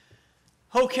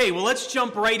Okay, well, let's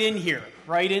jump right in here,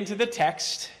 right into the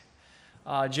text.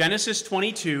 Genesis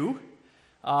 22.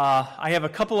 I have a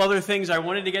couple other things I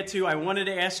wanted to get to. I wanted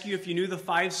to ask you if you knew the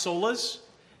 5 solas.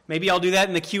 Maybe I'll do that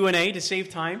in the Q&A to save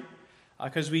time,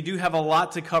 because we do have a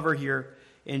lot to cover here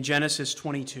in Genesis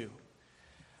 22.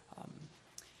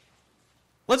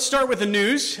 Let's start with the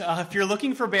news. If you're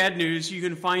looking for bad news, you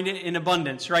can find it in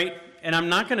abundance, right? And I'm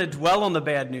not going to dwell on the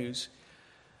bad news,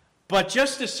 but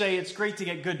just to say it's great to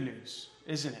get good news,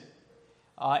 isn't it?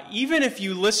 Even if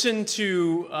you listen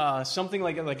to something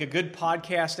like a good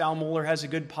podcast, Al Mohler has a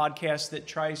good podcast that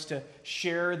tries to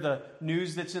share the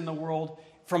news that's in the world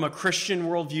from a Christian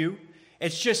worldview.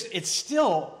 It's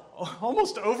still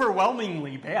almost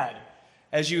overwhelmingly bad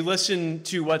as you listen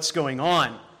to what's going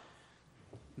on.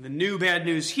 The new bad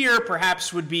news here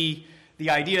perhaps would be the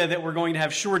idea that we're going to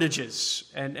have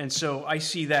shortages. And so I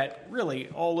see that really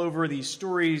all over these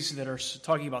stories that are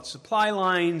talking about supply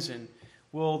lines and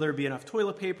will there be enough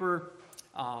toilet paper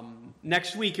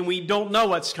next week? And we don't know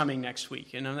what's coming next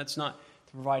week. And that's not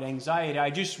to provide anxiety. I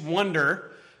just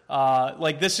wonder,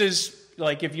 this is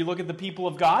like if you look at the people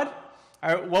of God,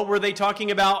 what were they talking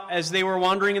about as they were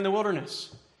wandering in the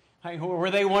wilderness?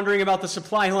 Were they wondering about the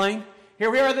supply line?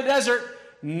 Here we are in the desert,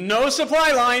 no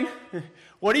supply line.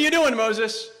 What are you doing,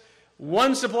 Moses?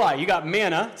 One supply. You got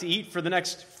manna to eat for the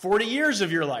next 40 years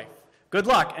of your life. Good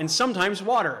luck. And sometimes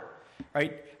water,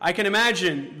 right? I can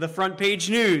imagine the front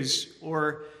page news,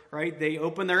 or, right, they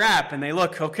open their app and they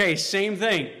look, okay, same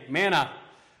thing, manna.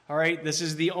 All right, this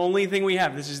is the only thing we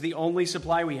have. This is the only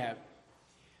supply we have.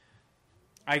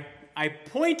 I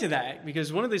point to that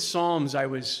because one of the Psalms I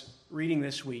was reading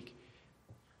this week,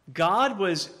 God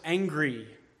was angry.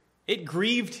 It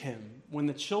grieved him when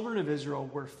the children of Israel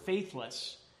were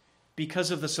faithless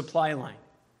because of the supply line,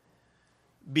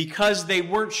 because they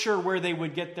weren't sure where they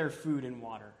would get their food and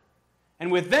water.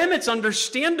 And with them, it's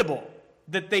understandable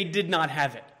that they did not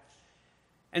have it.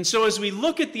 And so as we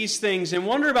look at these things and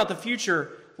wonder about the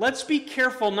future, let's be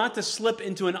careful not to slip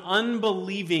into an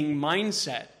unbelieving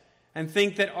mindset and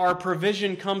think that our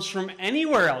provision comes from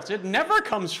anywhere else. It never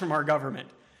comes from our government.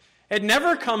 It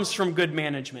never comes from good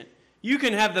management. You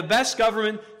can have the best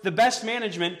government, the best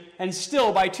management, and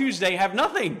still by Tuesday have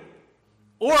nothing.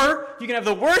 Or you can have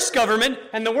the worst government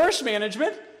and the worst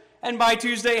management, and by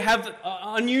Tuesday have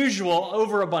unusual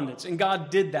overabundance. And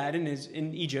God did that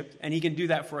in Egypt, and he can do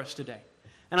that for us today.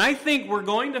 And I think we're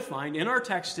going to find in our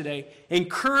text today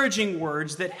encouraging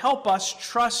words that help us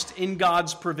trust in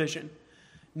God's provision.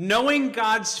 Knowing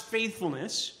God's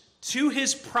faithfulness to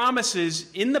his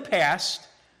promises in the past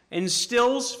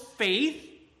instills faith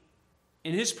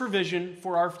in his provision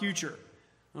for our future.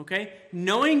 Okay?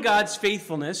 Knowing God's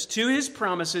faithfulness to his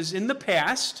promises in the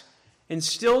past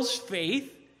instills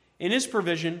faith in his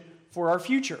provision for our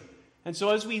future. And so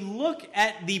as we look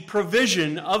at the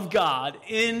provision of God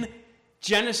in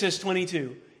Genesis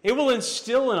 22, it will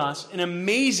instill in us an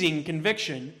amazing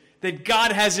conviction that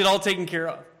God has it all taken care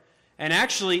of. And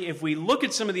actually, if we look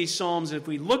at some of these Psalms, if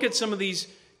we look at some of these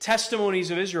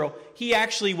testimonies of Israel, he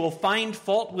actually will find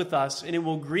fault with us, and it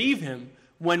will grieve him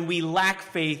when we lack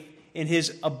faith in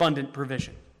his abundant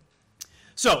provision.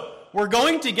 So, we're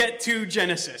going to get to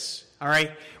Genesis, all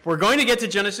right? We're going to get to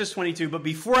Genesis 22, but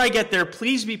before I get there,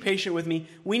 please be patient with me.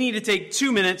 We need to take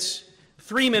 2 minutes,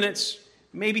 3 minutes,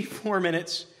 maybe 4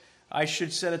 minutes. I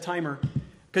should set a timer,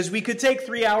 because we could take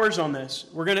 3 hours on this.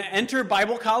 We're going to enter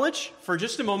Bible college for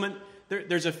just a moment.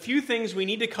 There's a few things we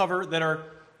need to cover that are,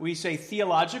 we say,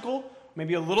 theological,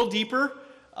 maybe a little deeper,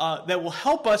 that will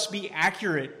help us be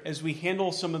accurate as we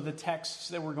handle some of the texts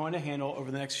that we're going to handle over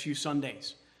the next few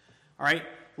Sundays. All right?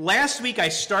 Last week I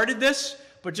started this,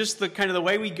 but just the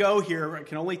way we go here, it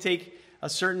can only take a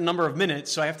certain number of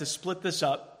minutes, so I have to split this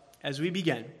up as we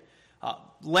begin.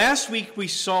 Last week we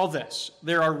saw this.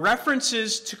 There are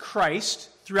references to Christ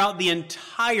throughout the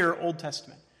entire Old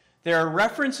Testament. There are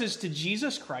references to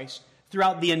Jesus Christ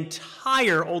throughout the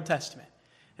entire Old Testament.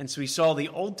 And so we saw the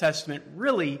Old Testament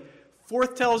really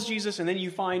foretells Jesus, and then you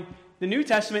find the New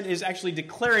Testament is actually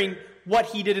declaring what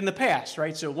he did in the past,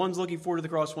 right? So one's looking forward to the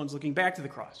cross, one's looking back to the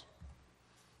cross.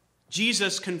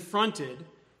 Jesus confronted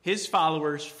his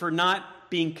followers for not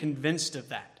being convinced of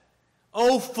that.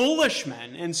 "O foolish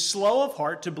men, and slow of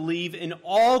heart to believe in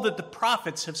all that the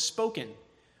prophets have spoken.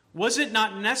 Was it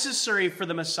not necessary for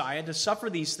the Messiah to suffer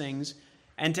these things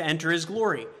and to enter his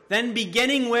glory?" Then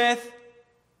beginning with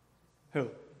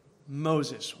who?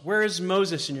 Moses. Where is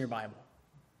Moses in your Bible?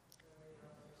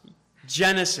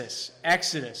 Genesis,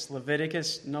 Exodus,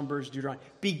 Leviticus, Numbers, Deuteronomy.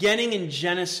 Beginning in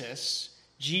Genesis,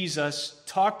 Jesus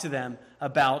talked to them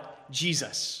about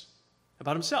Jesus,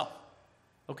 about himself.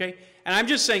 Okay? And I'm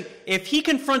just saying, if he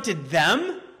confronted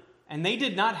them, and they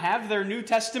did not have their New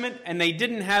Testament, and they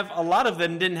didn't have, a lot of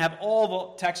them didn't have all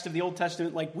the text of the Old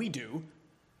Testament like we do,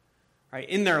 right,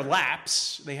 in their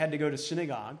laps, they had to go to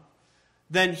synagogue,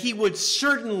 then he would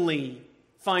certainly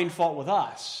find fault with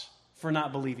us for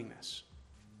not believing this.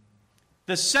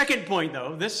 The second point,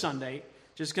 though, this Sunday,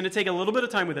 just going to take a little bit of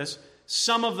time with this,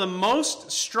 some of the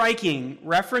most striking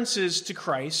references to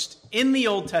Christ in the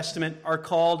Old Testament are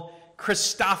called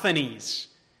Christophanies.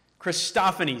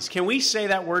 Christophanies. Can we say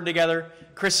that word together?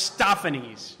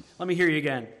 Christophanies. Let me hear you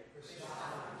again.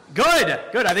 Good.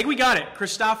 I think we got it.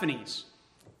 Christophanies.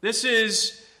 This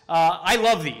is, I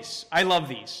love these.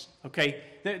 Okay.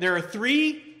 There are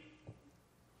three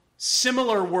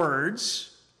similar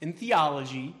words in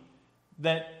theology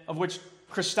of which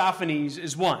Christophanies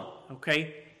is one.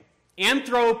 Okay.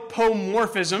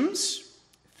 Anthropomorphisms,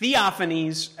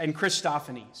 theophanies, and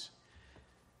Christophanies.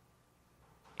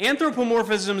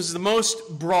 Anthropomorphism is the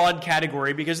most broad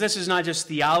category because this is not just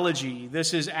theology.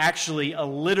 This is actually a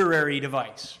literary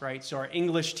device, right? So our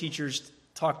English teachers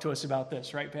talk to us about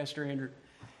this, right, Pastor Andrew?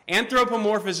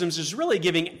 Anthropomorphisms is really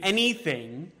giving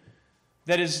anything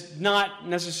that is not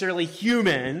necessarily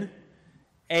human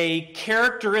a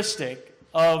characteristic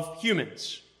of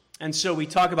humans. And so we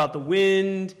talk about the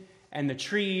wind and the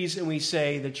trees, and we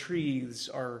say the trees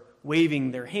are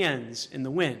waving their hands in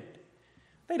the wind.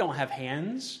 They don't have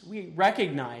hands. We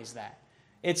recognize that.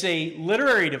 It's a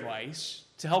literary device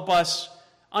to help us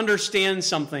understand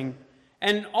something,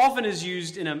 and often is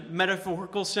used in a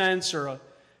metaphorical sense or a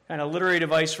kind of literary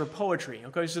device for poetry.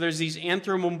 Okay, so there's these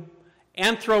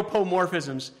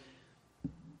anthropomorphisms. A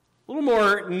little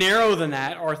more narrow than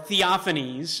that are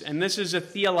theophanies, and this is a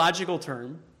theological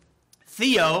term.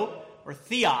 Theo, or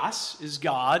theos, is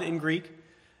God in Greek.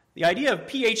 The idea of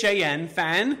P-H-A-N,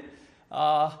 fan,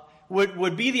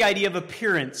 would be the idea of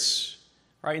appearance,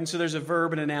 right? And so there's a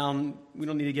verb and a noun. We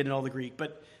don't need to get into all the Greek,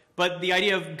 but the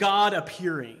idea of God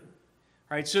appearing,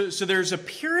 right? So there's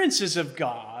appearances of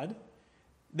God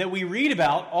that we read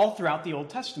about all throughout the Old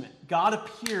Testament. God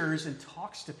appears and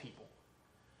talks to people.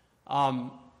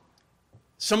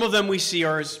 Some of them we see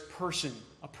are as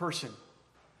a person,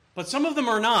 but some of them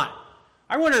are not.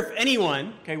 I wonder if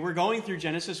anyone, okay, we're going through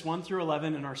Genesis 1 through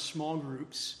 11 in our small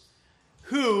groups,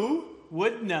 who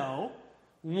would know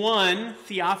one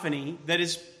theophany that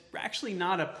is actually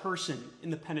not a person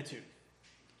in the Pentateuch.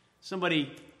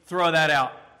 Somebody throw that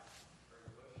out.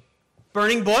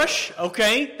 Burning bush,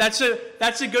 okay, that's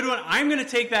a good one. I'm going to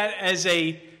take that as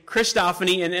a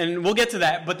Christophany, and we'll get to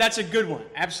that, but that's a good one,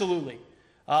 absolutely.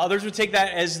 Others would take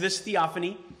that as this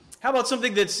theophany. How about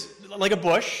something that's like a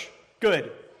bush?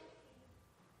 Good.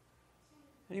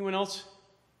 Anyone else?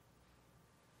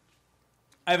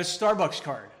 I have a Starbucks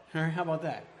card. All right, how about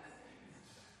that?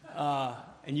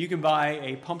 And you can buy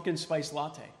a pumpkin spice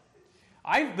latte.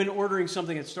 I've been ordering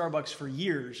something at Starbucks for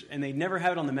years, and they never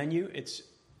have it on the menu. It's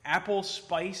apple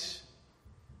spice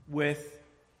with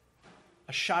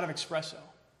a shot of espresso.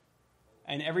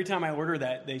 And every time I order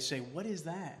that, they say, "What is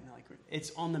that?" And I'm like,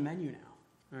 "It's on the menu now."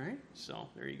 All right, so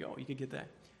there you go. You could get that.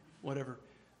 Whatever.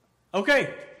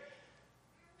 Okay.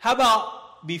 How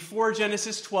about before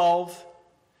Genesis 12?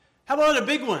 How about a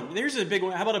big one? There's a big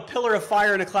one. How about a pillar of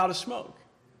fire and a cloud of smoke?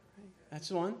 That's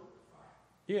the one.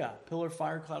 Yeah, pillar of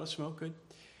fire, cloud of smoke. Good.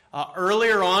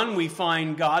 Earlier on, we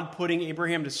find God putting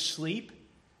Abraham to sleep,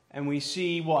 and we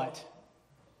see what?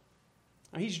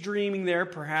 Now, he's dreaming there,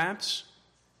 perhaps,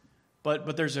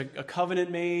 but there's a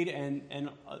covenant made, and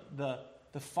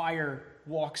the fire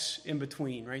walks in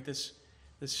between, right? This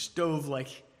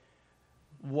stove-like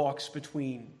walks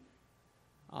between.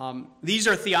 These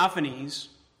are theophanies.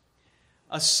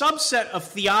 A subset of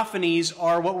theophanies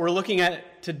are what we're looking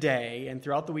at today and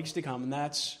throughout the weeks to come, and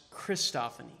that's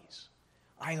Christophanies.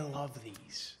 I love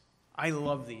these. I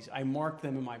mark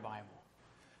them in my Bible.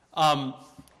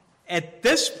 At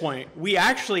this point, we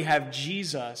actually have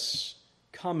Jesus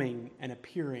coming and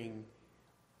appearing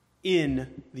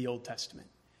in the Old Testament.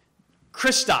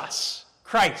 Christos,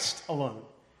 Christ alone.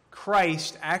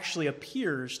 Christ actually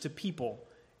appears to people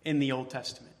in the Old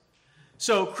Testament.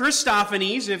 So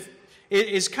Christophanies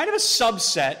is kind of a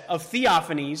subset of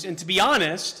theophanies, and to be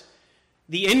honest,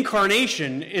 the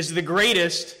incarnation is the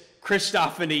greatest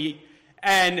Christophany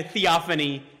and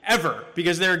theophany ever,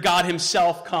 because there God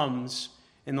himself comes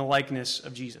in the likeness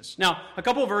of Jesus. Now, a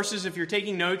couple of verses, if you're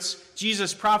taking notes,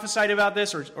 Jesus prophesied about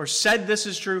this or said this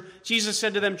is true. Jesus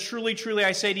said to them, "Truly, truly,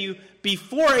 I say to you,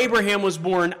 before Abraham was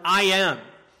born, I am."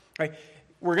 Right?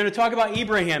 We're going to talk about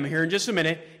Abraham here in just a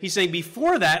minute. He's saying,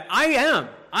 before that,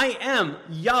 I am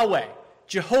Yahweh,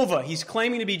 Jehovah. He's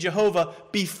claiming to be Jehovah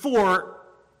before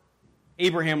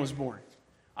Abraham was born.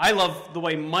 I love the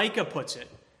way Micah puts it.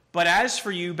 But as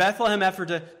for you, Bethlehem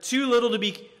Ephratah, too little to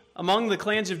be among the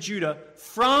clans of Judah,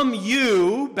 from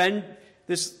you,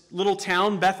 this little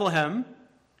town, Bethlehem,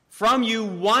 from you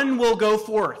one will go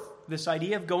forth. This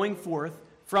idea of going forth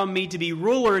from me to be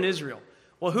ruler in Israel.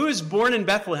 Well, who is born in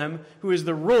Bethlehem who is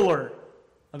the ruler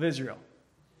of Israel?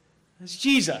 It's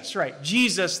Jesus, right?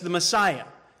 Jesus, the Messiah.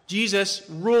 Jesus,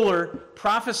 ruler,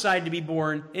 prophesied to be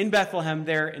born in Bethlehem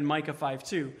there in Micah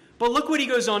 5:2. But look what he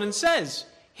goes on and says.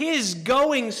 His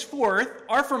goings forth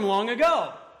are from long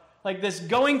ago. Like this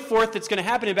going forth that's going to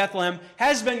happen in Bethlehem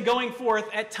has been going forth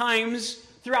at times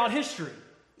throughout history.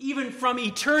 Even from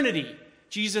eternity,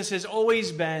 Jesus has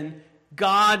always been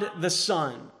God the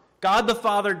Son. God the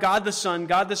Father, God the Son,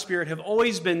 God the Spirit have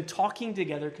always been talking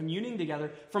together, communing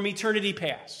together from eternity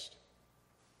past.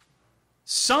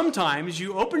 Sometimes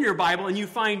you open your Bible and you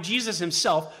find Jesus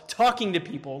himself talking to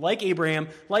people like Abraham,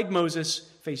 like Moses,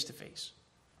 face to face.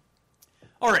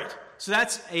 All right, so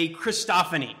that's a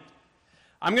Christophany.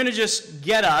 I'm going to just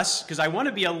get us, because I want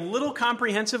to be a little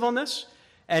comprehensive on this,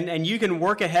 and you can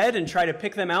work ahead and try to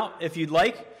pick them out if you'd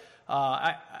like.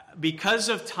 Because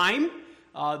of time,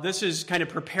 this is kind of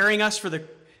preparing us for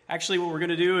actually what we're going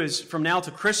to do is from now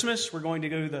to Christmas, we're going to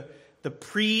go to the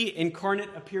pre-incarnate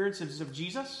appearances of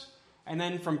Jesus. And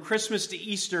then from Christmas to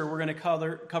Easter, we're going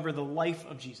to cover the life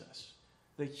of Jesus,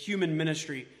 the human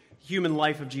ministry, human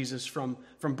life of Jesus from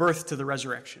birth to the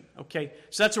resurrection. Okay,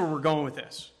 so that's where we're going with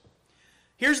this.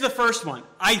 Here's the first one,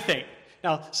 I think.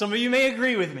 Now, some of you may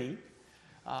agree with me,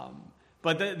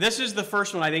 but this is the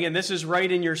first one, I think, and this is right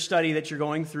in your study that you're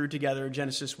going through together,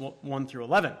 Genesis 1 through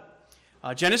 11.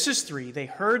 Genesis 3, they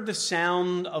heard the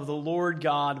sound of the Lord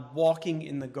God walking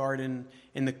in the garden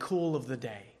in the cool of the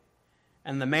day.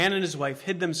 And the man and his wife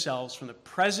hid themselves from the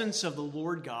presence of the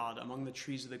Lord God among the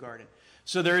trees of the garden.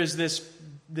 So there is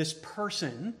this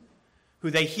person who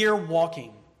they hear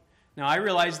walking. Now, I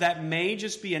realize that may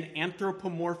just be an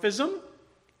anthropomorphism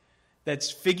that's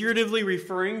figuratively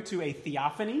referring to a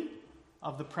theophany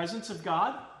of the presence of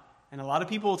God. And a lot of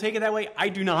people will take it that way. I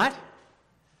do not.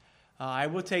 I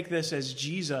will take this as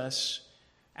Jesus'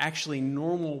 actually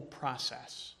normal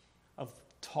process of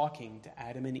talking to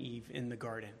Adam and Eve in the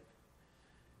garden.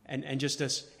 And just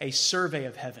a survey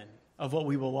of heaven of what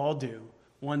we will all do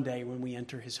one day when we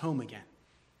enter his home again,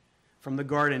 from the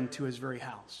garden to his very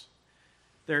house.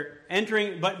 They're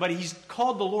entering, but he's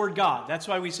called the Lord God. That's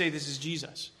why we say this is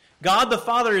Jesus. God the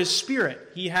Father is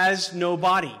spirit. He has no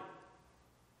body.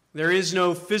 There is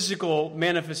no physical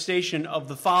manifestation of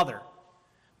the Father.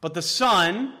 But the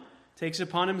Son takes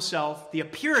upon himself the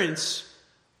appearance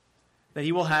that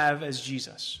he will have as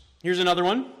Jesus. Here's another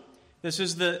one. This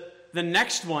is the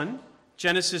next one,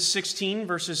 Genesis 16,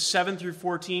 verses 7 through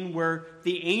 14, where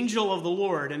the angel of the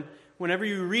Lord, and whenever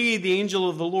you read the angel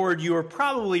of the Lord, you are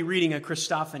probably reading a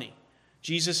Christophany.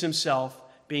 Jesus himself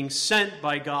being sent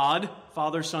by God,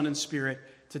 Father, Son, and Spirit,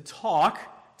 to talk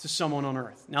to someone on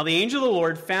earth. Now the angel of the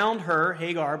Lord found her,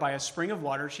 Hagar, by a spring of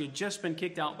water. She had just been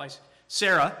kicked out by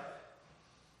Sarah.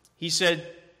 He said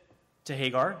to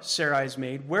Hagar, Sarai's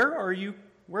maid, where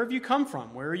have you come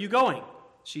from? Where are you going?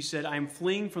 She said, I am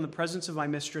fleeing from the presence of my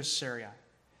mistress, Sarai.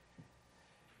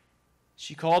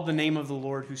 She called the name of the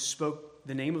Lord who spoke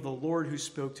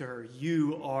to her,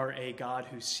 you are a God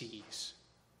who sees.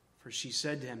 For she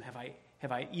said to him,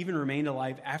 have I even remained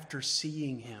alive after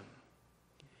seeing him?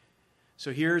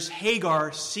 So here's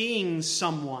Hagar seeing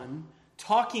someone,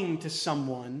 talking to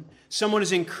someone. Someone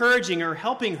is encouraging her,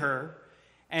 helping her,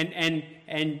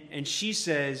 and she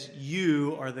says,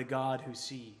 you are the God who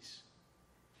sees.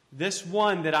 This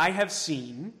one that I have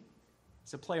seen,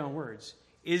 it's a play on words,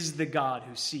 is the God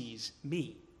who sees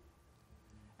me.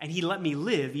 And he let me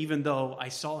live even though I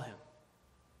saw him.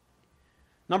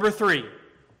 Number 3.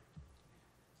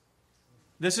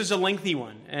 This is a lengthy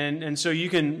one, and so you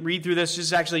can read through this. This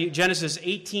is actually Genesis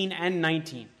 18 and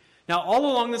 19. Now, all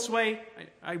along this way,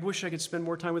 I wish I could spend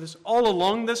more time with this. All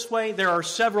along this way, there are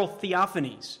several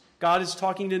theophanies. God is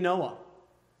talking to Noah.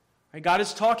 Right? God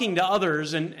is talking to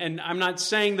others, and I'm not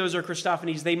saying those are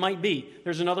Christophanies. They might be.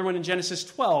 There's another one in Genesis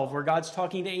 12 where God's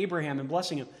talking to Abraham and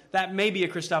blessing him. That may be a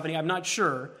Christophany. I'm not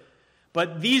sure.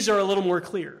 But these are a little more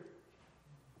clear,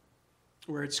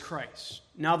 where it's Christ.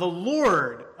 Now the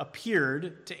Lord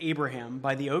appeared to Abraham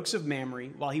by the oaks of Mamre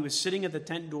while he was sitting at the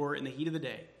tent door in the heat of the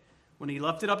day. When he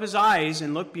lifted up his eyes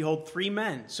and looked, behold, 3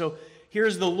 men. So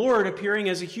here's the Lord appearing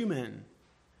as a human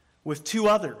with 2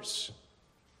 others.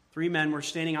 3 men were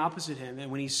standing opposite him,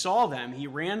 and when he saw them, he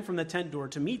ran from the tent door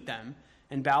to meet them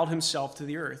and bowed himself to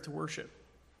the earth to worship.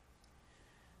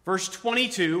 Verse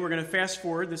 22, we're going to fast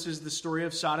forward. This is the story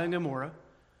of Sodom and Gomorrah.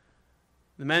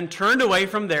 The men turned away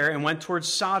from there and went towards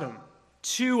Sodom,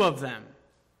 2 of them,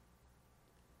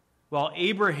 while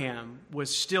Abraham was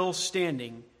still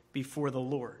standing before the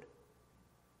Lord,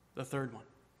 the 3rd one.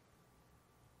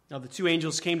 Now the 2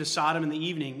 angels came to Sodom in the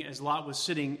evening as Lot was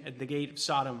sitting at the gate of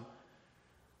Sodom.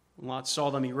 When Lot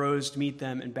saw them, he rose to meet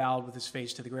them and bowed with his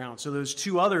face to the ground. So those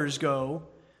 2 others go,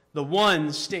 the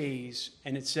one stays,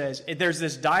 and it says, there's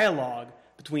this dialogue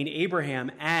between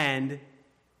Abraham and,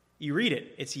 you read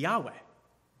it, it's Yahweh.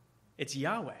 It's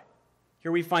Yahweh.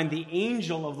 Here we find the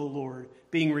angel of the Lord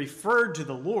being referred to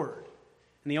the Lord.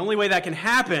 And the only way that can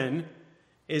happen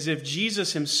is if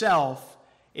Jesus himself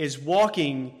is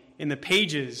walking in the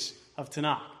pages of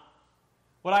Tanack.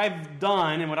 What I've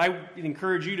done, and what I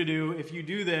encourage you to do if you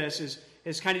do this,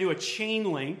 is kind of do a chain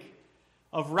link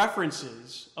of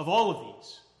references of all of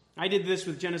these. I did this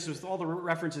with Genesis with all the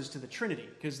references to the Trinity,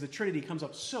 because the Trinity comes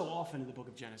up so often in the book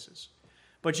of Genesis.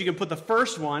 But you can put the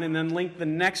first one and then link the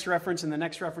next reference and the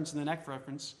next reference and the next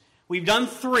reference. We've done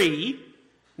 3.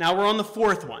 Now we're on the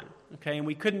 4th one. Okay, and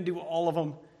we couldn't do all of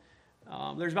them.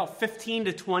 There's about 15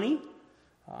 to 20.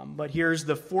 But here's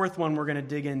the 4th one we're going to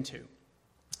dig into.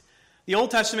 The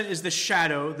Old Testament is the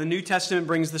shadow. The New Testament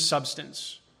brings the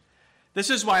substance.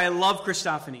 This is why I love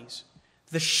Christophanies.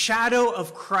 The shadow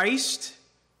of Christ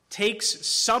takes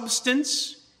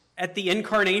substance at the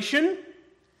incarnation.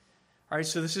 All right,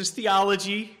 so this is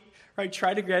theology. All right,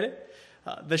 try to get it.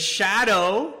 The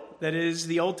shadow, that is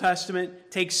the Old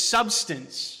Testament, takes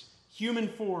substance, human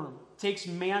form, takes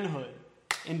manhood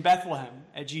in Bethlehem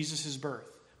at Jesus' birth.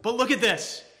 But look at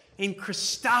this. In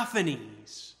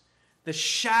Christophanies, the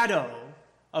shadow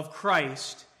of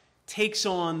Christ takes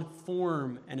on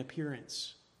form and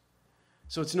appearance.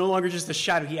 So it's no longer just the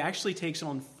shadow. He actually takes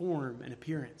on form and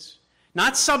appearance.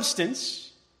 Not substance.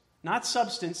 Not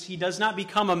substance. He does not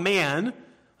become a man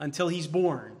until he's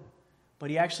born. But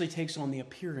he actually takes on the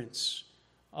appearance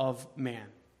of man.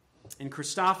 In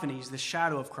Christophanies, the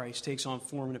shadow of Christ takes on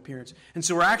form and appearance. And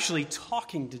so we're actually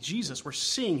talking to Jesus. We're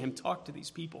seeing him talk to these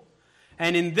people.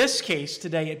 And in this case,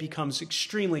 today, it becomes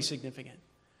extremely significant.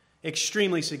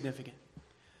 Extremely significant.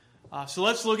 So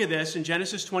let's look at this. In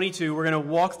Genesis 22, we're going to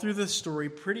walk through the story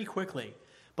pretty quickly.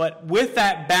 But with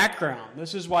that background,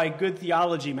 this is why good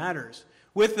theology matters.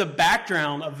 With the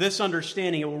background of this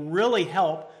understanding, it will really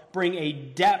help bring a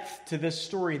depth to this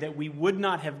story that we would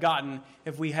not have gotten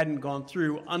if we hadn't gone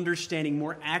through understanding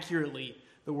more accurately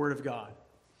the Word of God.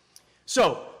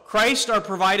 So, Christ, our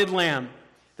provided Lamb.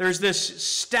 There's this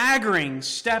staggering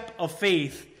step of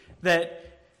faith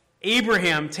that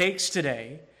Abraham takes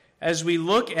today as we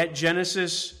look at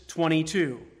Genesis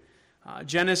 22.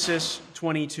 Genesis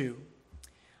 22.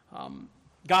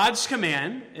 God's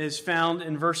command is found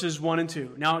in verses 1 and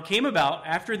 2. Now it came about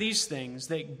after these things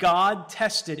that God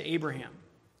tested Abraham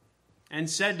and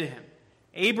said to him,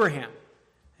 Abraham.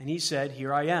 And he said,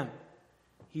 Here I am.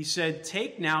 He said,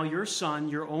 Take now your son,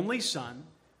 your only son,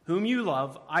 whom you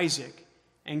love, Isaac,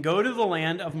 and go to the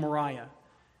land of Moriah,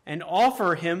 and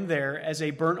offer him there as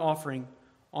a burnt offering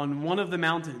on one of the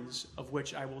mountains of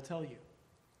which I will tell you.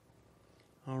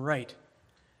 All right.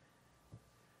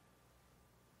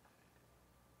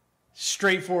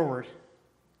 Straightforward.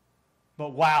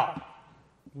 But wow,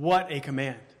 what a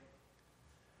command.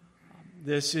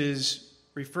 This is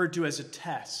referred to as a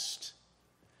test.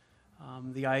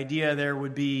 The idea there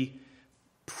would be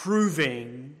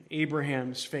proving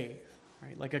Abraham's faith.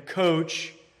 Right? Like a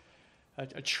coach,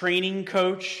 a training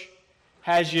coach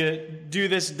has you do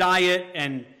this diet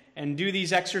and do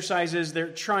these exercises. They're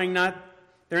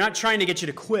not trying to get you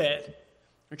to quit.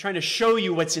 They're trying to show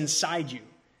you what's inside you.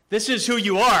 This is who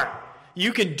you are.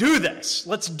 You can do this.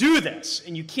 Let's do this.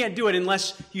 And you can't do it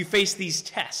unless you face these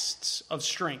tests of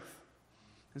strength.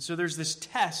 And so there's this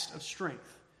test of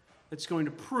strength that's going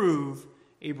to prove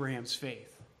Abraham's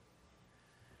faith.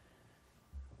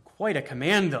 Quite a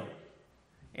command, though,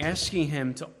 asking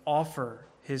him to offer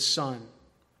his son.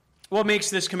 What makes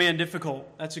this command difficult?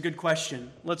 That's a good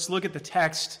question. Let's look at the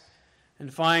text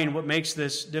and find what makes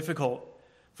this difficult.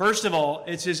 First of all,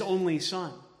 it's his only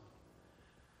son.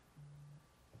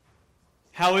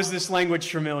 How is this language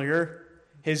familiar?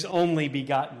 His only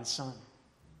begotten son.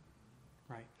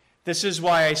 Right. This is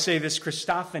why I say this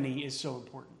Christophany is so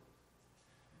important.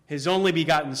 His only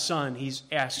begotten son, he's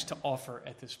asked to offer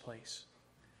at this place.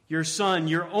 Your son,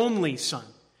 your only son.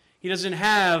 He doesn't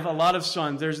have a lot of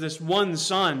sons. There's this one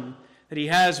son that he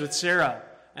has with Sarah,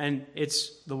 and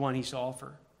it's the one he's to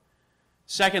offer.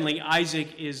 Secondly,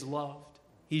 Isaac is loved.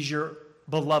 He's your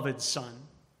beloved son.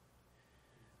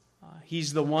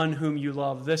 He's the one whom you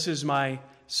love. This is my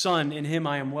son. In him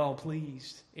I am well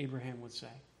pleased, Abraham would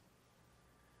say.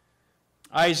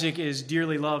 Isaac is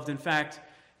dearly loved. In fact,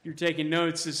 you're taking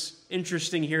notes, it's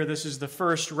interesting here. This is the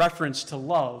first reference to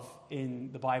love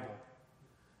in the Bible.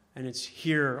 And it's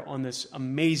here on this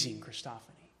amazing Christophany.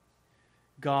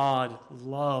 God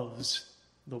loves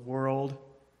the world.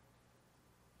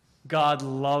 God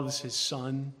loves his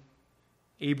son.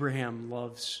 Abraham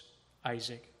loves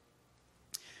Isaac.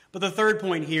 But the third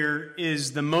point here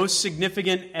is the most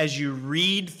significant. As you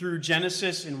read through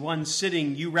Genesis in one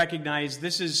sitting, you recognize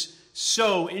this is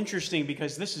so interesting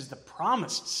because this is the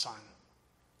promised son.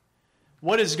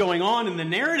 What is going on in the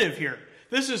narrative here?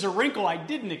 This is a wrinkle I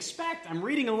didn't expect. I'm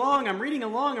reading along. I'm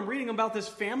reading about this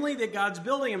family that God's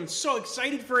building. I'm so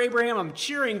excited for Abraham. I'm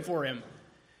cheering for him.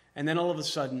 And then all of a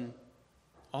sudden,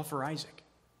 offer Isaac.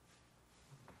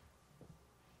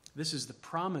 This is the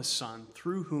promised son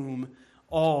through whom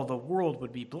all the world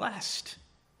would be blessed.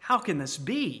 How can this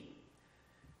be?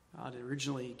 God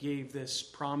originally gave this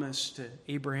promise to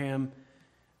Abraham,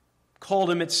 called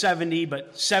him at 70,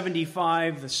 but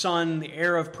 75, the son, the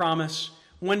heir of promise.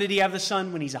 When did he have the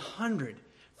son? When he's 100.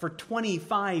 For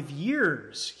 25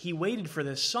 years, he waited for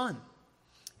this son.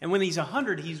 And when he's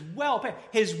 100, he's well past.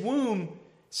 His womb,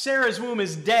 Sarah's womb,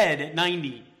 is dead at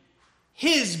 90.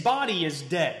 His body is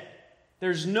dead.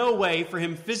 There's no way for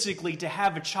him physically to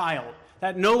have a child.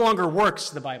 That no longer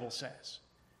works, the Bible says.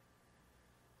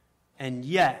 And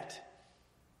yet,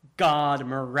 God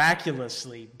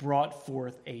miraculously brought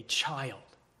forth a child.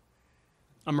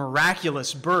 A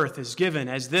miraculous birth is given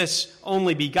as this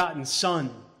only begotten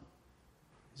son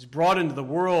is brought into the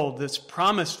world, this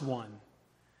promised one.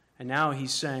 And now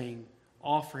he's saying,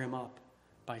 offer him up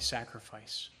by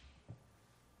sacrifice.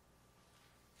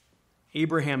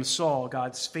 Abraham saw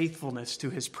God's faithfulness to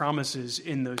his promises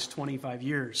in those 25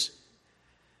 years.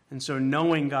 And so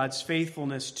knowing God's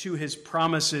faithfulness to his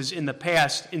promises in the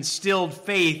past instilled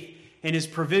faith in his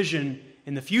provision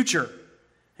in the future.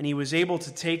 And he was able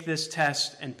to take this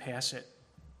test and pass it.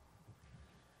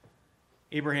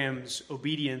 Abraham's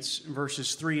obedience,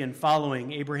 verses 3 and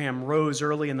following. Abraham rose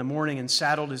early in the morning and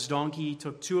saddled his donkey,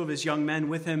 took 2 of his young men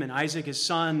with him, and Isaac his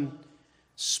son,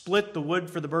 split the wood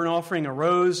for the burnt offering,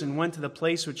 arose, and went to the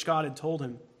place which God had told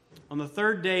him. On the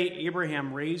 3rd day,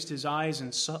 Abraham raised his eyes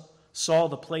and saw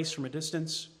the place from a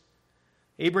distance.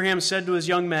 Abraham said to his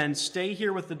young men, "Stay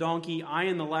here with the donkey. I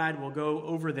and the lad will go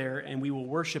over there, and we will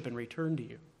worship and return to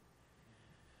you."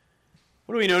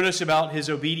 What do we notice about his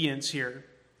obedience here?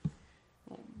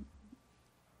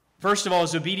 First of all,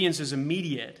 his obedience is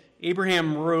immediate.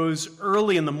 Abraham rose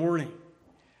early in the morning.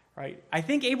 Right? I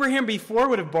think Abraham before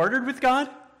would have bartered with God,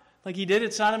 like he did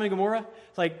at Sodom and Gomorrah.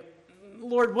 Like,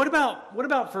 Lord, what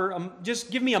about for just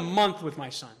give me a month with my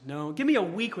son? No. Give me a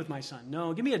week with my son?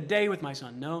 No. Give me a day with my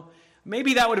son? No.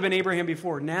 Maybe that would have been Abraham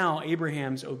before. Now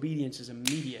Abraham's obedience is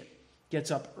immediate.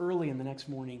 Gets up early in the next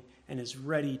morning and is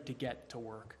ready to get to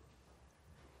work.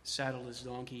 Saddled his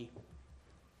donkey.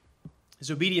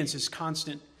 His obedience is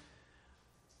constant.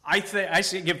 I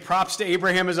say give props to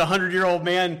Abraham as a 100-year-old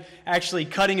man actually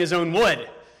cutting his own wood.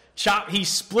 He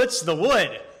splits the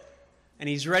wood. And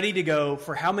he's ready to go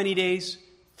for how many days?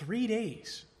 3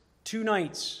 days. 2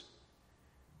 nights.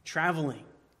 Traveling.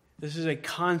 This is a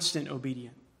constant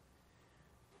obedience.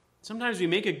 Sometimes we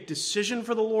make a decision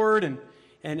for the Lord and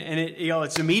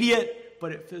it's immediate,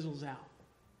 but it fizzles out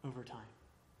over time.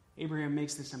 Abraham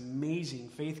makes this amazing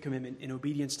faith commitment in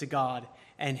obedience to God,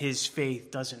 and his faith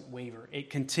doesn't waver. He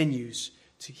continues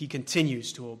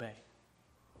to obey.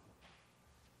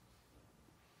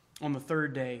 On the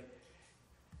 3rd day,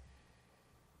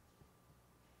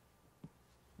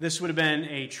 this would have been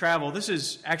a travel. This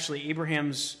is actually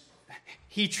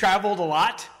he traveled a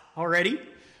lot already.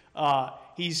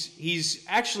 He's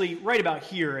actually right about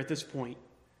here at this point,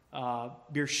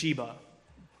 Beersheba.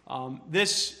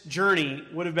 This journey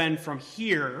would have been from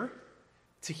here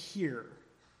to here,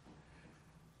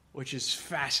 which is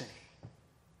fascinating.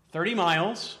 30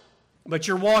 miles, but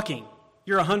you're walking.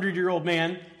 You're a 100-year-old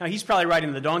man. Now, he's probably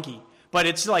riding the donkey, but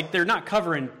it's like they're not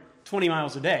covering 20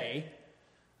 miles a day.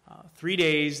 3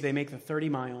 days, they make the 30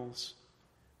 miles.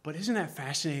 But isn't that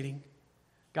fascinating?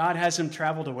 God has him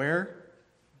travel to where?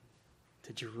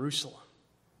 To Jerusalem.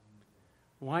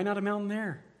 Why not a mountain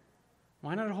there?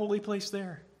 Why not a holy place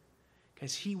there?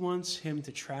 Because he wants him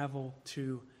to travel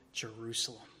to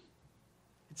Jerusalem.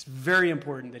 It's very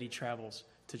important that he travels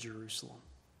to Jerusalem.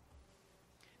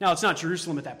 Now, it's not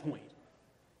Jerusalem at that point.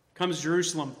 Comes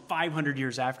Jerusalem 500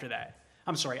 years after that.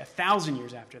 1,000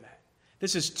 years after that.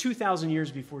 This is 2,000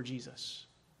 years before Jesus.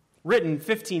 Written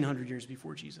 1,500 years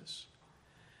before Jesus.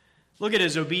 Look at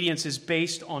his obedience is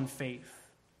based on faith.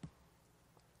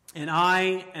 And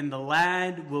I and the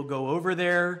lad will go over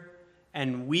there,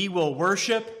 and we will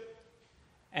worship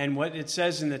And what it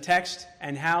says in the text,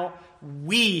 and how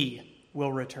we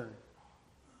will return.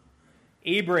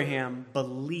 Abraham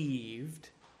believed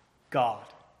God.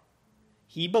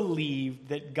 He believed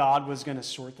that God was going to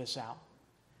sort this out.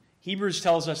 Hebrews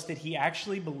tells us that he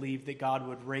actually believed that God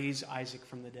would raise Isaac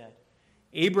from the dead.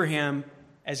 Abraham,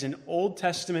 as an Old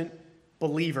Testament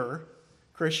believer,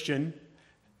 Christian,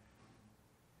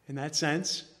 in that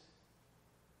sense,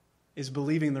 is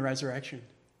believing the resurrection.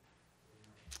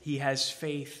 He has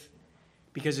faith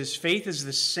because his faith is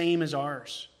the same as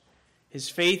ours. His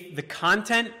faith, the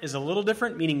content is a little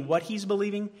different, meaning what he's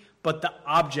believing, but the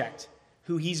object,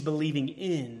 who he's believing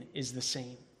in, is the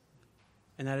same.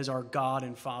 And that is our God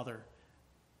and Father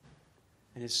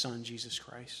and his Son, Jesus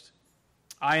Christ.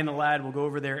 I and the lad will go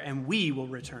over there and we will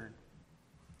return.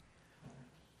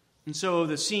 And so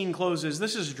the scene closes.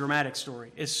 This is a dramatic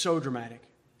story. It's so dramatic.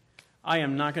 I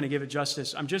am not going to give it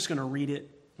justice. I'm just going to read it,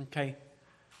 okay?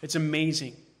 It's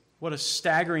amazing. What a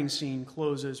staggering scene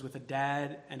closes with a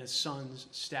dad and a son's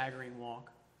staggering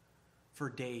walk for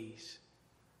days.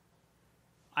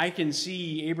 I can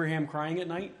see Abraham crying at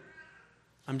night.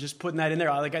 I'm just putting that in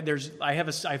there. I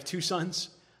have 2 sons.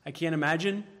 I can't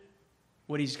imagine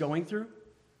what he's going through.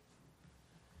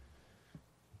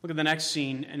 Look at the next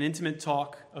scene, an intimate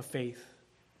talk of faith.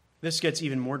 This gets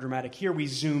even more dramatic. Here we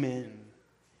zoom in.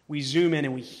 We zoom in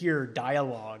and we hear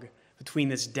dialogue between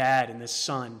this dad and this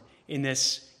son in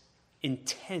this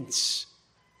intensely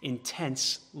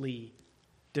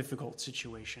difficult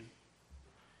situation.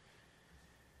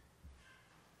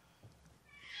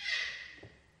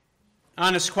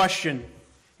 Honest question.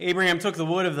 Abraham took the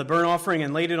wood of the burnt offering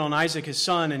and laid it on Isaac his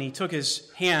son, and he took in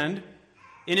his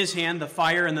hand the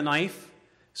fire and the knife.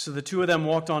 So the two of them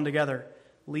walked on together,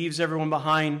 leaves everyone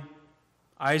behind.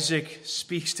 Isaac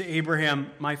speaks to Abraham,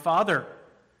 "My father,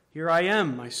 here I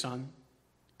am, my son.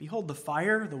 Behold the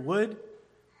fire, the wood.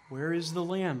 Where is the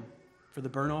lamb for the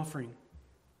burnt offering?"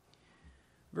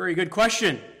 Very good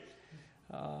question.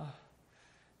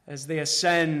 As they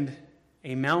ascend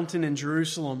a mountain in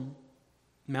Jerusalem,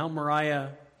 Mount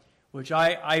Moriah, which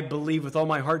I believe with all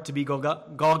my heart to be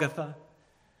Golgotha,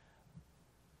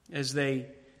 as they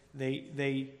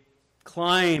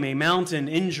climb a mountain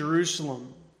in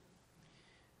Jerusalem,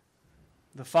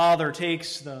 the Father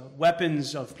takes the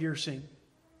weapons of piercing.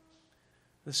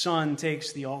 The Son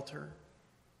takes the altar.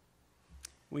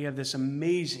 We have this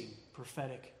amazing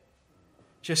prophetic.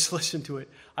 Just listen to it.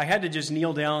 I had to just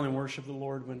kneel down and worship the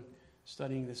Lord when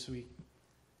studying this week.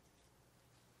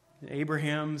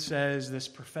 Abraham says this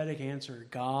prophetic answer: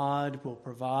 God will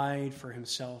provide for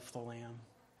himself the lamb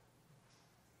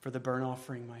for the burnt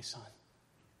offering, my son.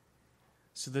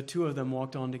 So the two of them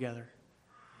walked on together.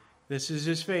 This is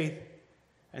his faith,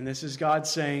 and this is God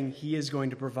saying he is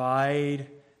going to provide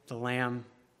the lamb.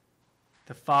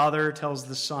 The Father tells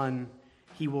the Son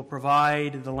he will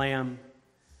provide the Lamb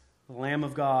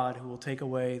of God who will take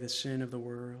away the sin of the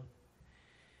world.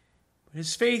 But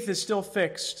his faith is still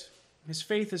fixed. His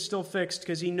faith is still fixed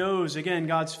because he knows, again,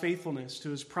 God's faithfulness to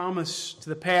his promise to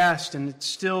the past, and it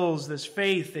instills this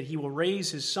faith that he will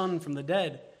raise his son from the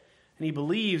dead. And he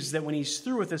believes that when he's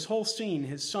through with this whole scene,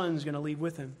 his son's going to leave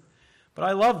with him. But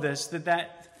I love this,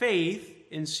 that faith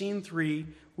in scene 3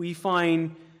 we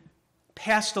find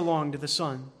passed along to the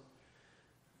son.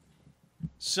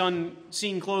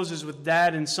 Scene closes with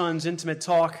dad and son's intimate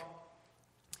talk.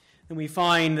 And we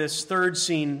find this third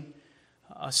scene,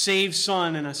 a saved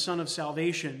son and a son of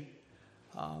salvation.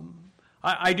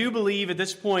 I do believe at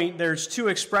this point there's 2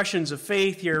 expressions of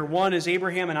faith here. One is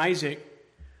Abraham and Isaac.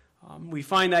 We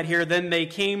find that here. Then they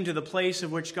came to the place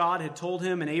of which God had told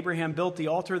him, and Abraham built the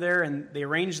altar there, and they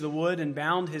arranged the wood and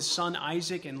bound his son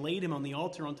Isaac and laid him on the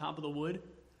altar on top of the wood.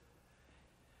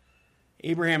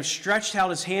 Abraham stretched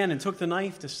out his hand and took the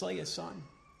knife to slay his son.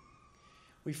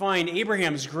 We find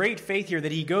Abraham's great faith here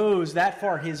that he goes that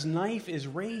far. His knife is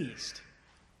raised.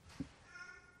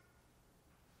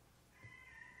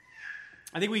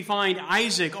 I think we find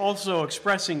Isaac also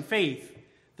expressing faith,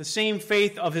 the same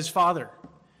faith of his father.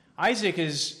 Isaac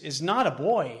is not a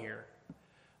boy here.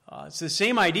 It's the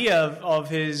same idea of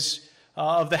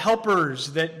the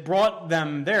helpers that brought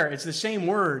them there. It's the same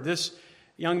word. This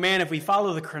young man, if we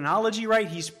follow the chronology right,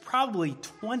 he's probably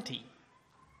 20.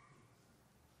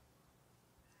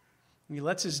 He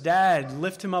lets his dad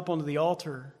lift him up onto the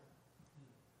altar,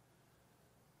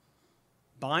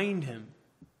 bind him.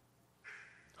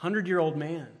 100-year-old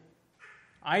man.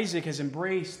 Isaac has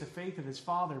embraced the faith of his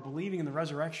father, believing in the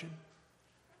resurrection.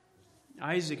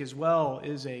 Isaac as well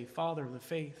is a father of the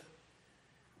faith.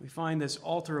 We find this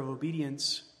altar of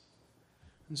obedience.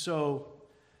 And so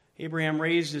Abraham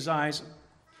raised his eyes.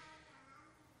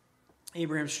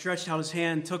 Abraham stretched out his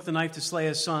hand, took the knife to slay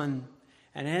his son.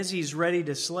 And as he's ready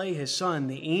to slay his son,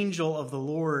 the angel of the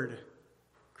Lord,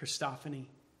 Christophany,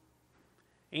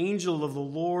 angel of the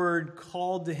Lord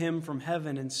called to him from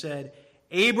heaven and said,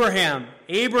 Abraham,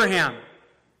 Abraham,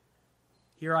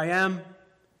 here I am.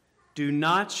 Do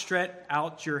not stretch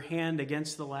out your hand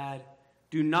against the lad.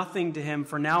 Do nothing to him,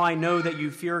 for now I know that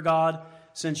you fear God,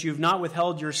 since you have not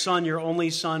withheld your son, your only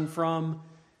son, from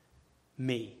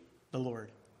me, the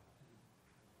Lord.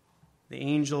 The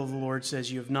angel of the Lord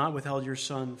says, you have not withheld your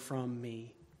son from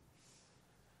me.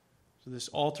 So this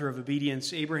altar of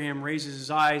obedience, Abraham raises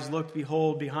his eyes, looked,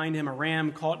 behold, behind him a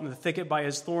ram caught in the thicket by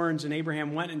his thorns, and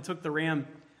Abraham went and took the ram,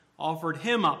 offered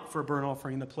him up for a burnt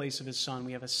offering in the place of his son.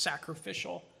 We have a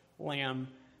sacrificial lamb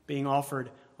being offered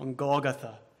on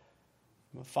Golgotha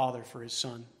from a father for his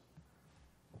son.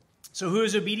 So who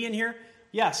is obedient here?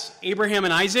 Yes, Abraham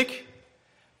and Isaac.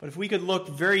 But if we could look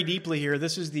very deeply here,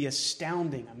 this is the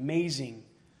astounding, amazing,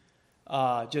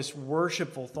 just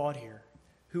worshipful thought here.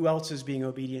 Who else is being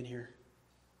obedient here?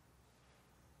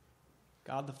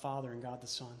 God the Father and God the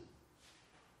Son.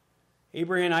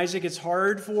 Abraham and Isaac it's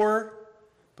hard for,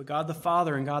 but God the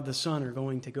Father and God the Son are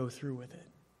going to go through with it.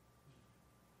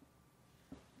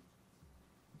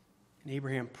 And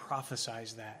Abraham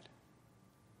prophesies that.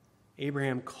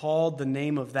 Abraham called the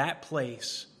name of that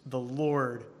place, the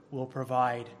Lord will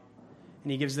provide.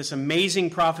 And he gives this amazing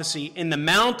prophecy. In the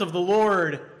mount of the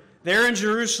Lord, there in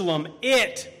Jerusalem,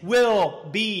 it will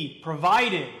be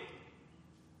provided.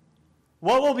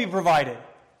 What will be provided?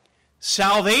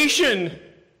 Salvation,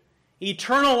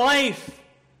 eternal life.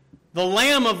 The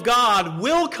Lamb of God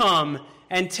will come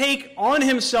and take on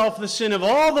himself the sin of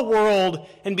all the world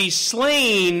and be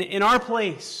slain in our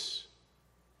place.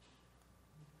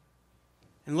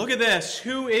 And look at this.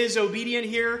 Who is obedient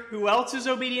here? Who else is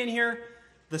obedient here?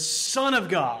 The Son of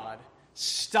God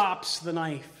stops the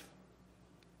knife.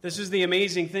 This is the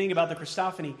amazing thing about the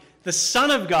Christophany. The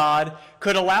Son of God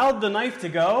could allow the knife to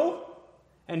go,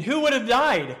 and who would have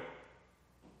died?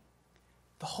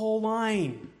 The whole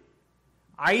line.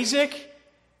 Isaac,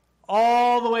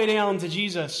 all the way down to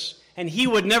Jesus, and he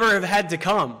would never have had to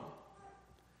come.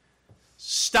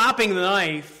 Stopping the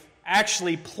knife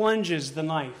actually plunges the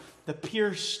knife, the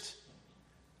pierced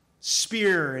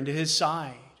spear, into his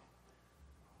side,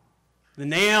 the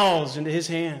nails into his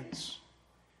hands.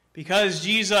 Because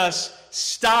Jesus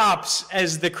stops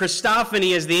as the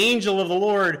Christophany, as the angel of the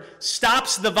Lord,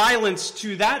 stops the violence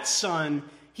to that son,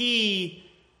 he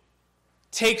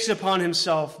takes upon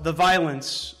himself the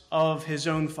violence of his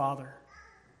own father.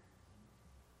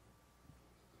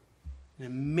 An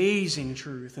amazing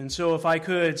truth. And so if I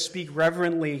could speak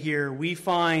reverently here, we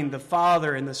find the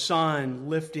Father and the Son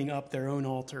lifting up their own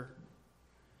altar.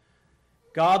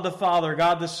 God the Father,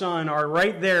 God the Son are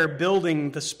right there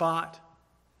building the spot,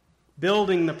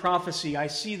 building the prophecy. I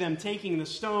see them taking the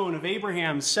stone of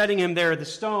Abraham, setting him there, the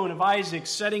stone of Isaac,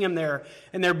 setting him there,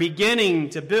 and they're beginning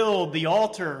to build the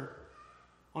altar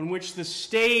on which the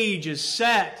stage is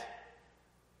set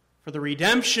for the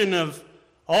redemption of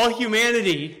all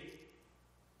humanity.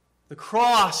 The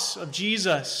cross of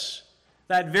Jesus,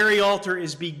 that very altar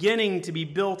is beginning to be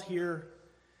built here.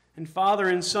 And Father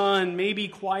and Son maybe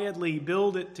quietly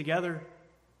build it together.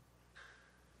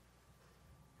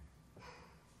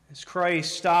 As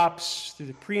Christ stops through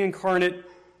the pre-incarnate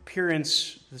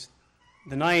appearance,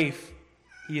 the knife,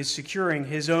 he is securing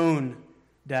his own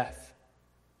death.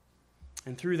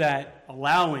 And through that,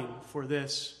 allowing for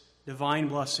this divine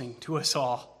blessing to us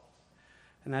all.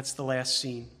 And that's the last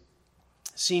scene.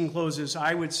 The scene closes,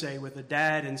 I would say, with a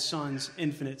dad and son's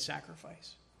infinite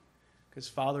sacrifice. Because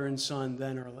Father and Son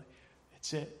then are like,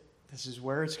 it's it. This is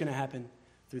where it's going to happen,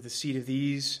 through the seed of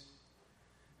these.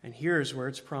 And here's where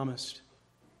it's promised.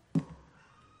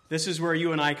 This is where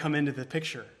you and I come into the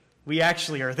picture. We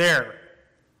actually are there.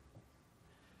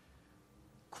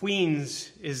 Queens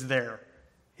is there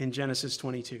in Genesis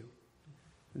 22.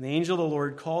 And the angel of the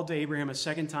Lord called to Abraham a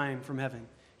second time from heaven.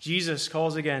 Jesus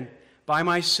calls again, by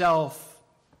myself.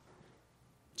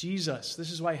 Jesus,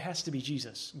 this is why it has to be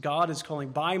Jesus. God is calling,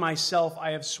 by myself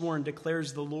I have sworn,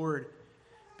 declares the Lord.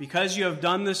 Because you have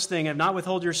done this thing, have not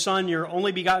withheld your son, your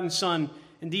only begotten son.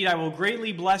 Indeed, I will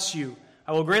greatly bless you.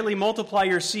 I will greatly multiply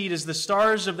your seed as the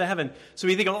stars of the heaven. So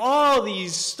we think of all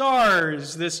these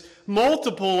stars, this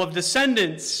multiple of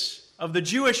descendants of the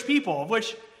Jewish people, of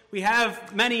which we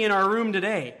have many in our room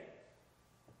today.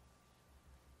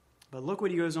 But look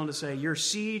what he goes on to say. Your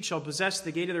seed shall possess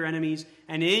the gate of their enemies,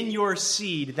 and in your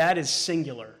seed, that is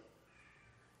singular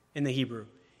in the Hebrew.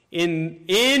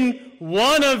 In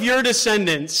one of your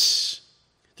descendants,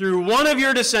 through one of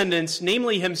your descendants,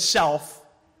 namely himself,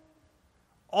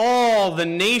 All the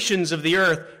nations of the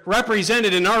earth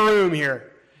represented in our room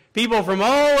here. People from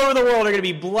all over the world are going to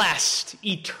be blessed,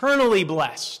 eternally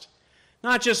blessed.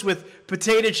 Not just with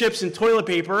potato chips and toilet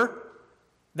paper,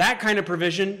 that kind of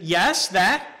provision, yes,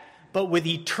 that, but with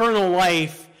eternal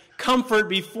life, comfort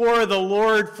before the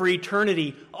Lord for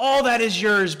eternity. All that is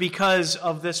yours because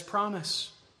of this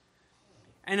promise.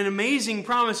 And an amazing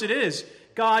promise it is.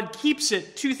 God keeps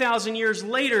it 2,000 years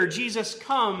later. Jesus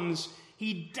comes.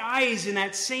 He dies in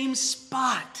that same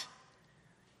spot.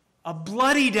 A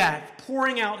bloody death,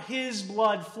 pouring out his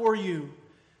blood for you,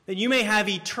 that you may have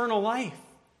eternal life.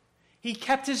 He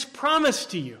kept his promise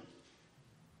to you.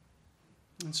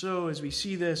 And so as we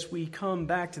see this, we come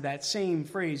back to that same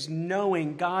phrase,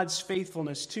 knowing God's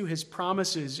faithfulness to his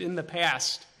promises in the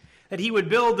past, that he would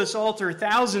build this altar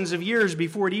thousands of years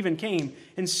before it even came,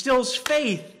 instills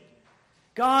faith.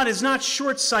 God is not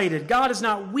short-sighted. God is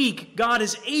not weak. God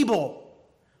is able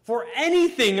for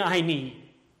anything I need.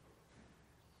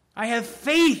 I have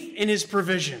faith in his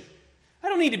provision. I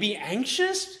don't need to be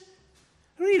anxious.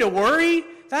 I don't need to worry.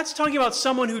 That's talking about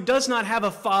someone who does not have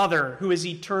a father who is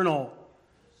eternal,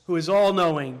 who is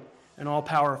all-knowing and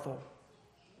all-powerful.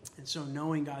 And so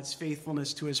knowing God's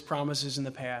faithfulness to his promises in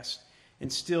the past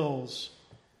instills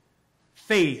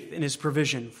faith in his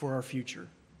provision for our future.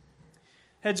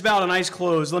 Heads bowed and eyes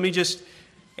closed. Let me just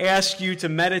ask you to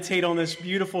meditate on this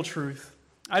beautiful truth.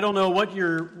 I don't know what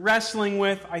you're wrestling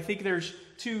with. I think there's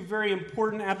two very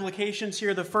important applications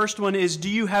here. The first one is, do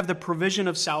you have the provision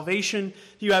of salvation?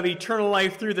 Do you have eternal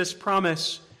life through this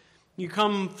promise? You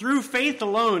come through faith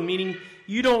alone, meaning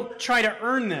you don't try to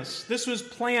earn this. This was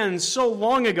planned so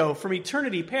long ago, from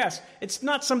eternity past. It's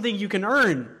not something you can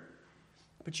earn,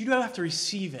 but you don't have to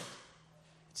receive it.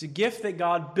 It's a gift that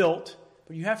God built,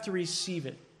 but you have to receive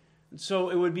it. And so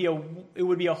it would be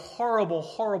a horrible,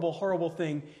 horrible, horrible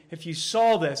thing if you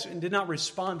saw this and did not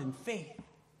respond in faith.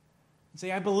 And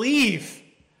say, I believe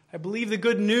the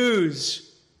good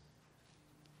news.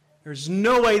 There's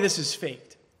no way this is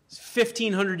faked. It's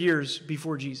 1,500 years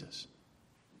before Jesus.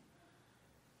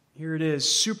 Here it is,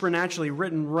 supernaturally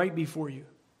written right before you.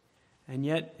 And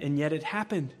yet it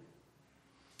happened.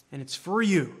 And it's for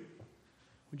you.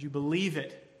 Would you believe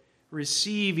it?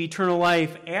 Receive eternal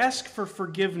life. Ask for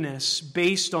forgiveness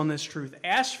based on this truth.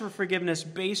 Ask for forgiveness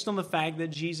based on the fact that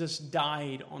Jesus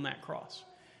died on that cross.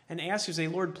 And ask you, say,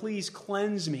 Lord, please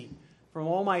cleanse me from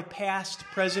all my past,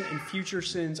 present, and future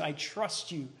sins. I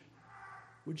trust you.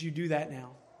 Would you do that now?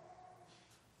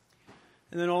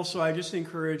 And then also, I just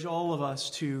encourage all of us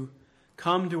to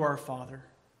come to our Father,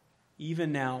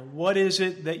 even now. What is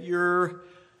it that you're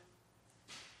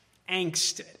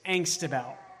angst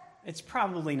about? It's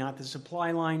probably not the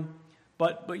supply line,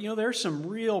 but there's some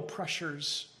real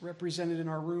pressures represented in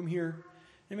our room here.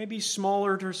 It may be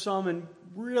smaller to some and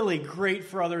really great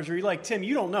for others. Or you're like, Tim,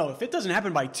 you don't know. If it doesn't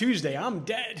happen by Tuesday, I'm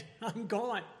dead. I'm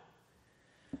gone.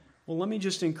 Well, let me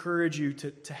just encourage you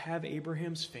to have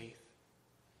Abraham's faith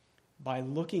by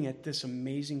looking at this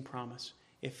amazing promise.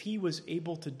 If he was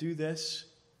able to do this,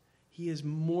 he is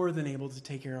more than able to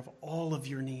take care of all of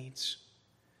your needs.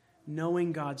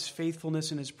 Knowing God's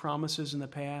faithfulness and his promises in the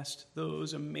past,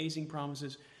 those amazing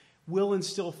promises, will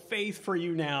instill faith for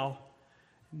you now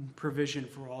and provision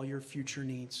for all your future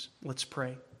needs. Let's pray.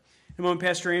 In a moment,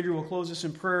 Pastor Andrew will close us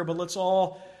in prayer, but let's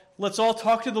all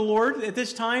talk to the Lord at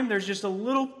this time. There's just a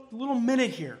little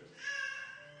minute here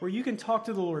where you can talk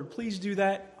to the Lord. Please do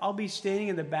that. I'll be standing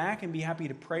in the back and be happy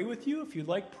to pray with you if you'd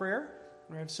like prayer,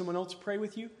 or have someone else pray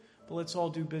with you. But let's all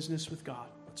do business with God.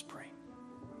 Let's pray.